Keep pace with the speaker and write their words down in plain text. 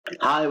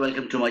Hi,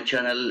 welcome to my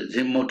channel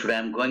Zimmo. Today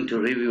I'm going to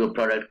review a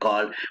product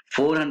called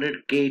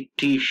 400k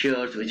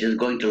T-shirts, which is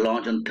going to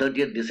launch on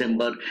 30th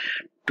December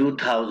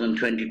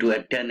 2022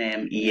 at 10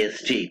 a.m.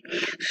 EST.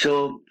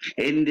 So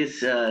in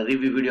this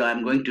review video,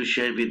 I'm going to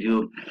share with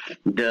you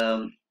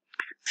the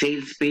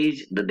sales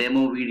page, the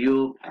demo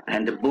video,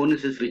 and the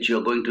bonuses which you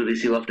are going to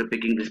receive after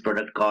picking this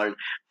product called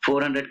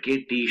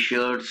 400k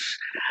T-shirts.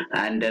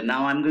 And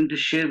now I'm going to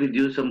share with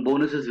you some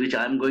bonuses which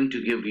I'm going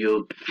to give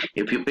you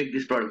if you pick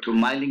this product through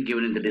my link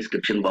given in the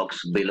description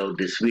box below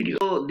this video.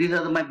 So these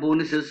are my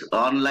bonuses: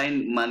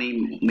 online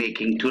money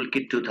making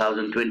toolkit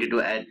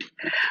 2022 at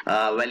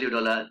value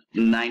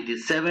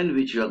 $97,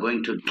 which you are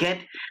going to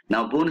get.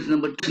 Now bonus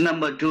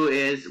number two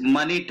is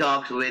money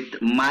talks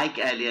with Mike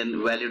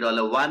Allen, value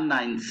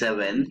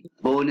 $197.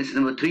 Bonus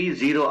number 3,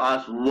 0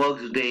 hours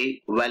works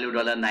day, value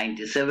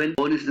 $97.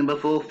 Bonus number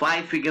 4,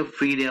 5-figure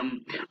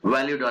freedom,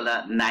 value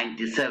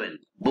 $97.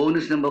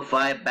 Bonus number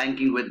 5,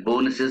 banking with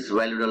bonuses,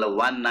 value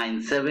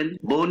 $197.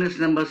 Bonus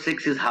number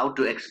 6 is how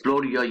to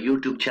explore your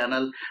YouTube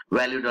channel,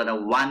 value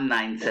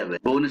 $197.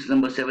 Bonus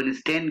number 7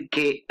 is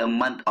 10k a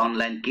month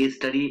online case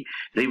study,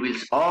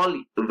 reveals all,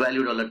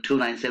 value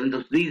 $297.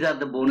 So these are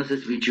the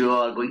bonuses which you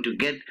are going to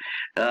get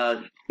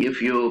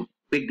if you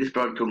pick this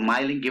product through my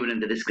link given in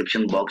the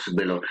description box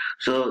below.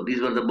 So these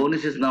were the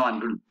bonuses. Now I'm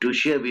going to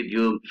share with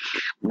you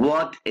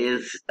what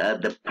is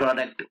the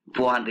product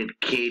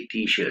 400k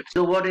T-shirt.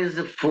 So what is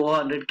the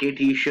 400k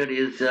T-shirt?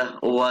 Is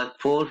over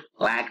 40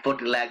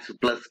 lakhs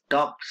plus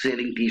top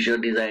selling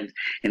T-shirt designs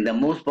in the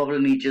most popular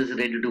niches,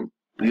 ready to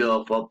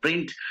for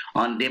print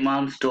on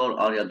demand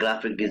store or your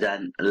graphic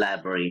design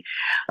library.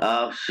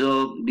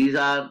 So these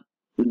are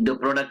the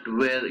product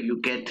where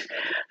you get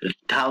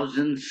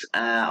thousands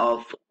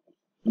of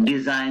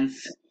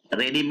designs,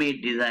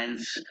 ready-made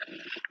designs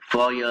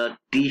for your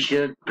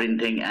T-shirt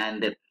printing,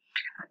 and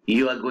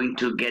you are going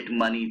to get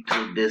money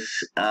through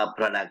this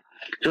product.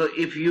 So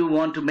if you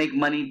want to make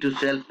money to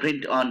sell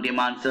print on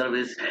demand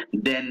service,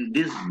 then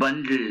this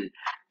bundle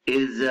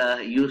is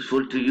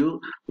useful to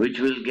you, which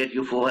will get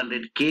you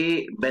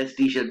 400k best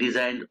T-shirt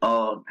designs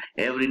on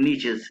every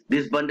niches.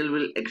 This bundle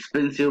will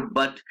expensive,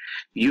 but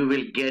you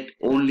will get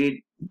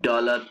only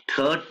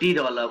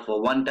 $30 for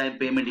one-time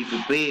payment. If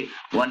you pay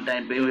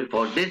one-time payment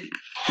for this,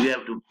 you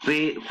have to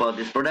pay for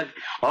this product.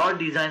 All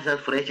designs are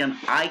fresh and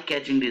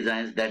eye-catching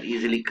designs that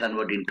easily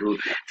convert into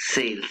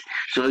sales.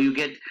 So you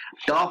get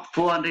top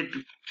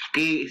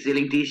 400k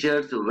selling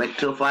T-shirts,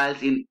 vector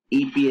files in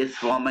EPS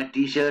format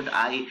T-shirt,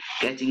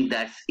 eye-catching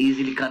that's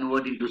easily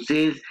convert into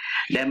sales,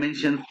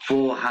 dimension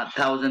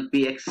 4000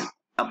 px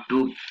up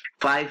to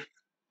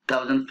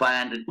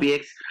 5500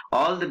 px.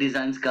 All the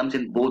designs comes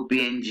in both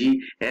PNG,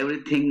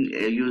 everything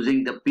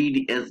using the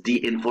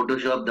PSD in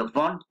Photoshop. The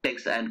font,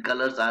 text and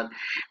colors are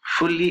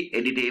fully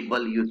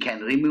editable. You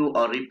can remove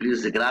or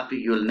replace the graphic.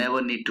 You will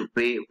never need to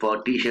pay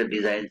for T-shirt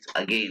designs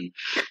again.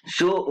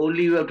 So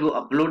only you have to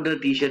upload the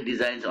T-shirt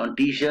designs on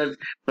T-shirts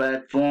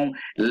platform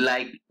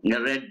like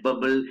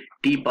Redbubble,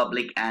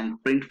 TeePublic and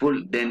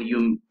Printful. Then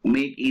you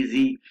make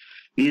easily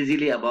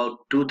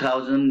about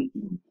 $2000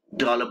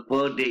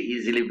 per day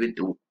easily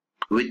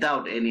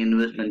without any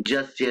investment,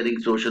 just sharing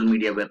social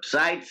media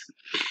websites.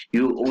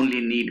 You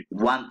only need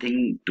one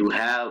thing to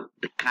have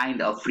the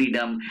kind of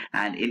freedom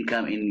and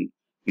income in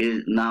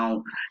is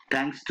now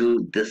thanks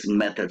to this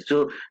method.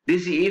 So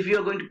this, if you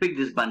are going to pick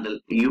this bundle,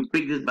 you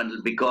pick this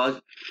bundle because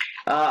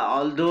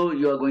although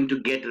you are going to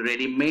get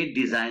ready-made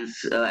designs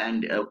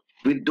and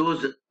with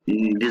those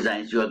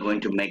designs you are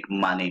going to make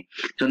money.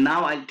 So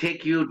now I'll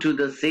take you to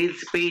the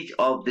sales page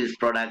of this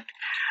product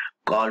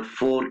called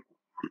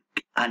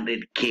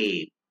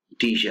 400k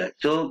T-shirt.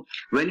 So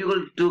when you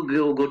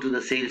go to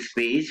the sales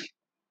page,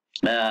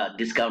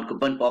 discount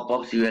coupon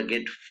pop-ups, you will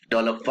get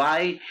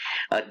 $5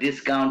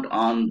 discount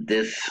on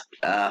this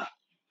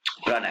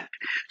product.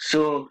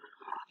 So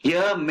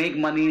here, make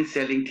money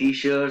selling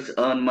T-shirts,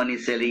 earn money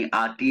selling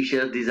our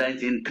T-shirt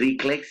designs in 3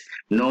 clicks.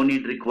 No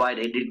need required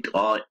edit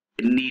or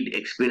need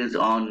experience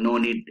on, no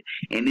need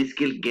any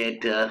skill.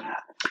 Get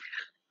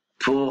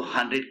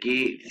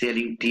 400k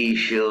selling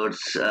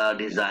T-shirts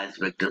designs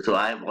vector. So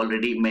I have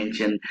already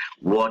mentioned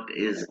what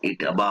is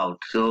it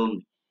about.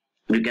 So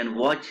you can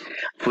watch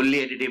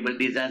fully editable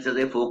designs as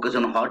they focus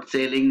on hot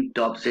selling,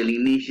 top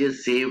selling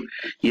niches, save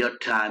your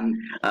time,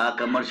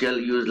 commercial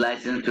use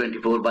license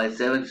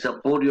 24/7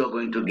 support you are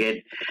going to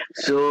get.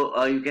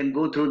 So you can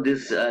go through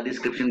this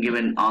description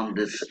given on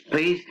this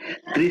page.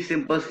 3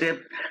 simple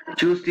steps: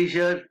 choose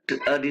T-shirt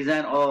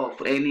design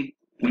of any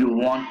you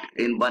want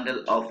in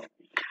bundle of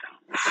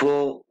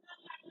 4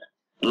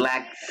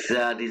 lakhs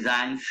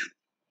designs.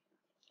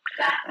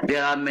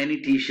 There are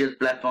many T-shirt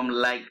platforms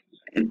like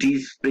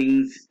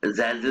Teesprings,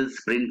 Zazzles,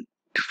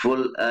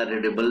 Printful,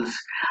 Readables.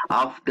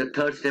 After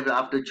third step,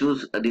 after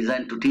choose a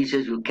design to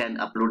T-shirts, you can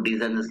upload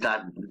design and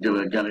start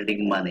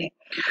generating money.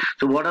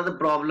 So what are the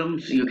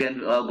problems you can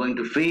going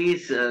to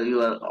face?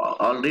 You are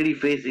already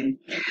facing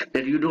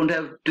that you don't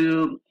have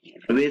to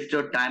waste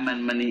your time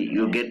and money.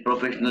 You get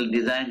professional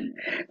design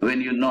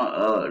when you're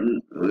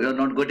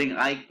not getting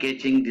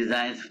eye-catching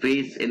designs.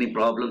 Face any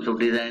problems of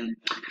design,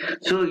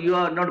 so you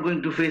are not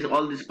going to face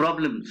all these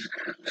problems.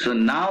 So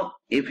now,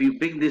 if you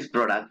pick this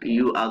product,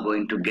 you are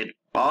going to get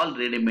all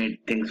ready-made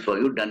things for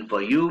you, done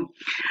for you.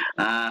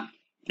 Uh,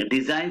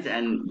 Designs,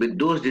 and with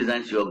those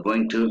designs you are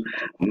going to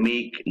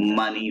make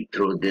money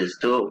through this.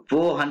 So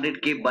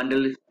 400k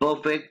bundle is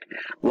perfect.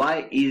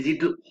 Why? Easy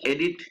to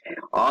edit.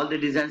 All the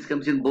designs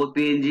comes in both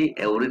png,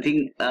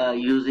 everything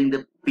using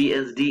the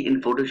PSD in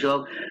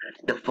Photoshop.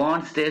 The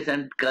font stays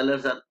and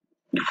colors are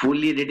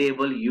fully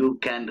editable. You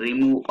can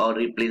remove or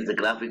replace the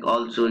graphic.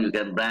 Also you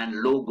can brand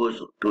logos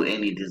to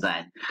any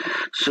design.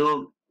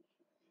 So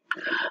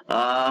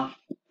uh,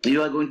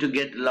 you are going to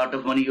get a lot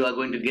of money. You are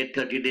going to get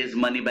 30 days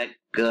money back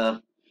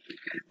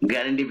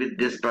guarantee with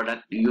this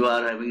product. You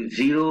are having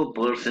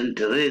 0%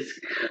 risk.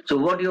 So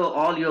what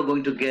you're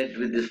going to get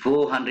with this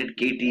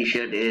 400k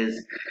t-shirt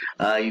is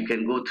you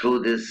can go through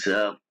this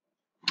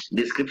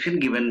description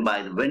given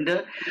by the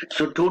vendor.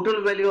 So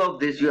total value of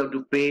this you have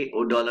to pay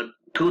dollar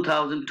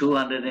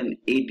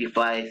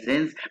 2,285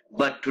 cents,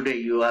 but today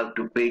you have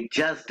to pay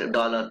just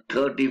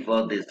 $30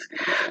 for this.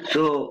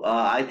 So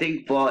I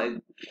think for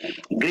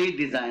great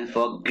designs,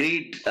 for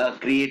great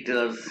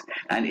creators,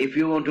 and if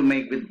you want to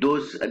make with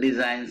those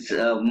designs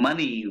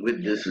money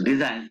with this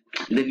design,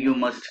 then you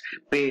must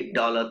pay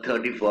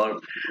 $30 for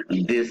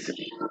this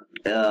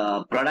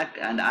product.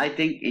 And I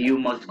think you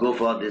must go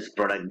for this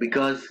product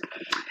because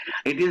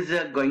it is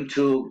going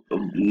to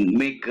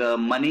make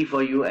money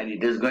for you, and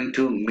it is going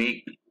to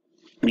make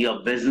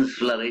your business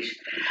flourish.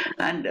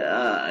 And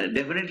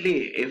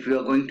definitely if you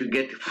are going to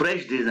get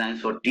fresh designs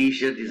for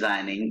t-shirt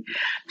designing,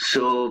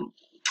 so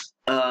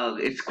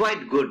it's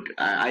quite good,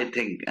 I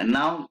think. And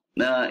now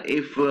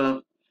if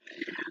you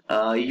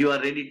are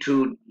ready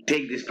to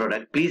take this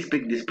product, please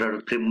pick this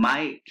product through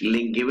my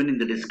link given in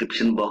the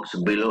description box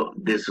below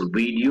this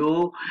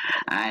video.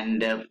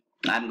 And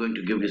I'm going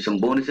to give you some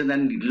bonuses,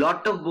 and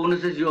lot of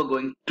bonuses you are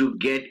going to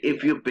get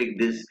if you pick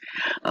this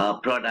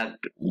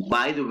product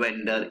by the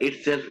vendor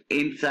itself.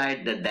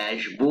 Inside the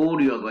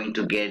dashboard you are going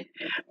to get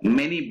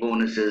many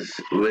bonuses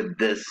with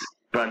this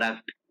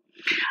product,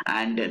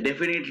 and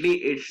definitely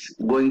it's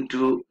going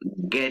to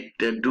get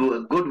do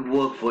a good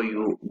work for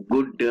you.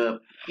 Good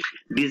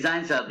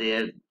designs are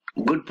there,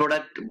 good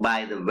product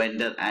by the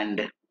vendor,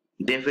 and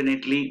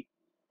definitely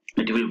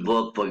it will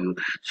work for you.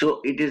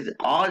 So it is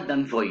all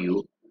done for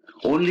you.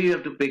 Only you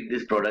have to pick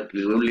this product,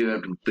 you only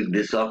have to pick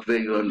this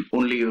software,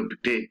 only you have to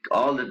take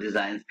all the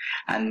designs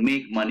and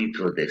make money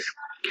through this.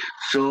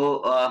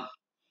 So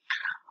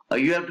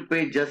you have to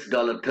pay just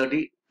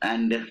 $30.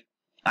 And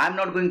I'm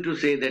not going to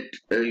say that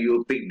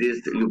you pick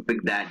this, you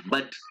pick that,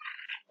 but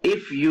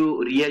if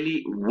you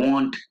really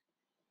want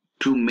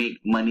to make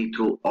money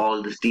through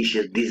all these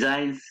t-shirt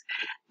designs,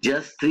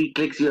 just 3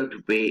 clicks you have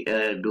to pay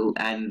do,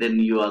 and then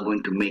you are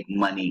going to make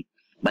money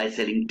by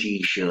selling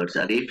t-shirts.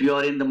 And if you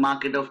are in the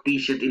market of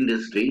t-shirt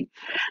industry,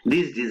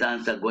 these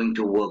designs are going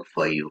to work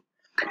for you.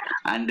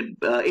 And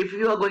if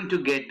you are going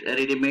to get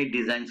ready-made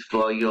designs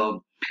for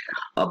your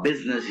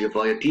business,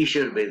 for your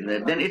t-shirt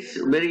business, then it's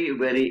very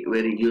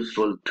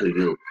useful to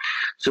you.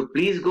 So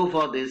please go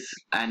for this.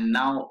 And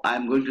now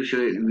I'm going to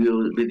show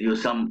you with you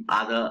some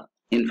other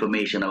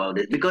information about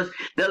this, because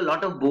there are a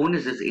lot of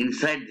bonuses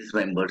inside this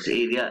members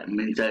area,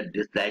 inside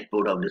this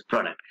dashboard of this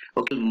product.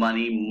 Okay,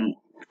 money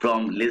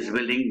from list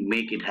building,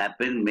 make it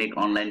happen, make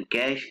online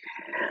cash,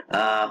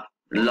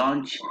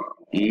 launch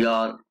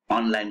your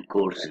online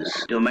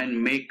courses, domain,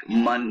 make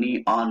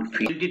money on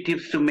fee, 20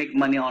 tips to make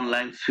money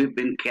online, sweep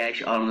in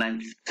cash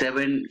online,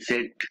 7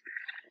 set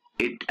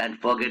it and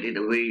forget it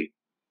away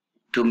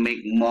to make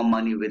more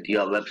money with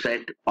your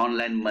website,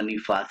 online money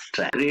fast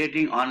track,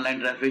 creating online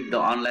traffic, the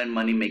online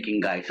money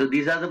making guide. So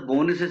these are the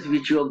bonuses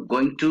which you are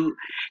going to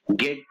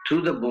get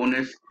through the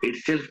bonus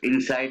itself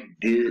inside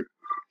the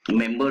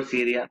members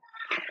area.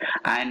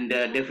 And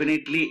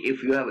definitely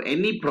if you have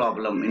any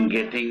problem in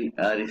getting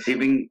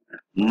receiving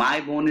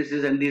my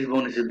bonuses and these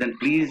bonuses, then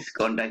please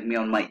contact me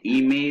on my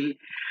email.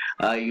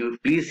 You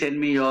please send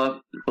me your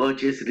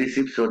purchase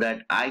receipt so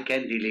that I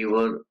can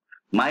deliver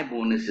my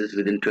bonuses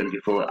within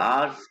 24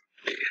 hours.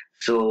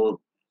 So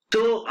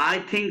I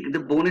think the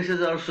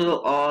bonuses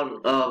also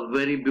are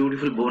very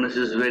beautiful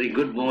bonuses, very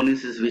good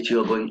bonuses which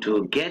you are going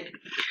to get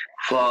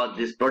for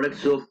this product.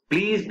 So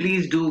please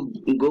do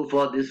go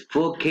for this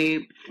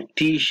 4K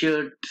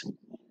t-shirt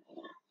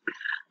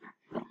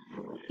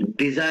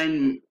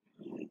designs.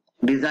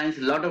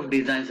 A lot of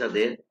designs are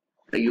there.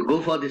 You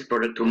go for this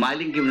product through my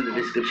link given in the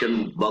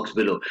description box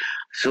below.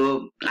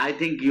 So I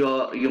think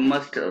you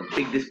must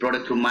pick this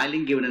product through my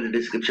link given in the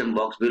description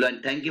box below.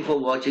 And thank you for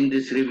watching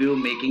this review,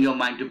 making your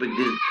mind to pick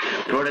this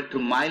product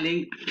through my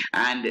link,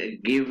 and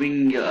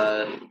giving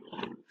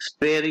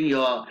sparing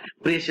your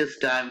precious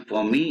time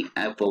for me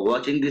and for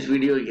watching this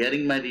video,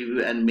 hearing my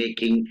review, and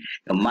making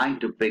a mind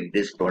to pick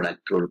this product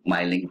through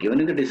my link given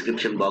in the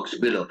description box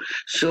below.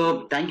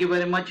 So thank you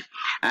very much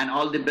and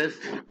all the best.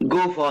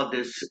 Go for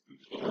this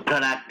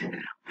product,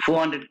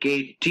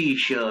 400k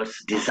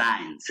t-shirts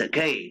designs.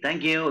 Okay,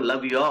 thank you.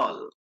 Love you all.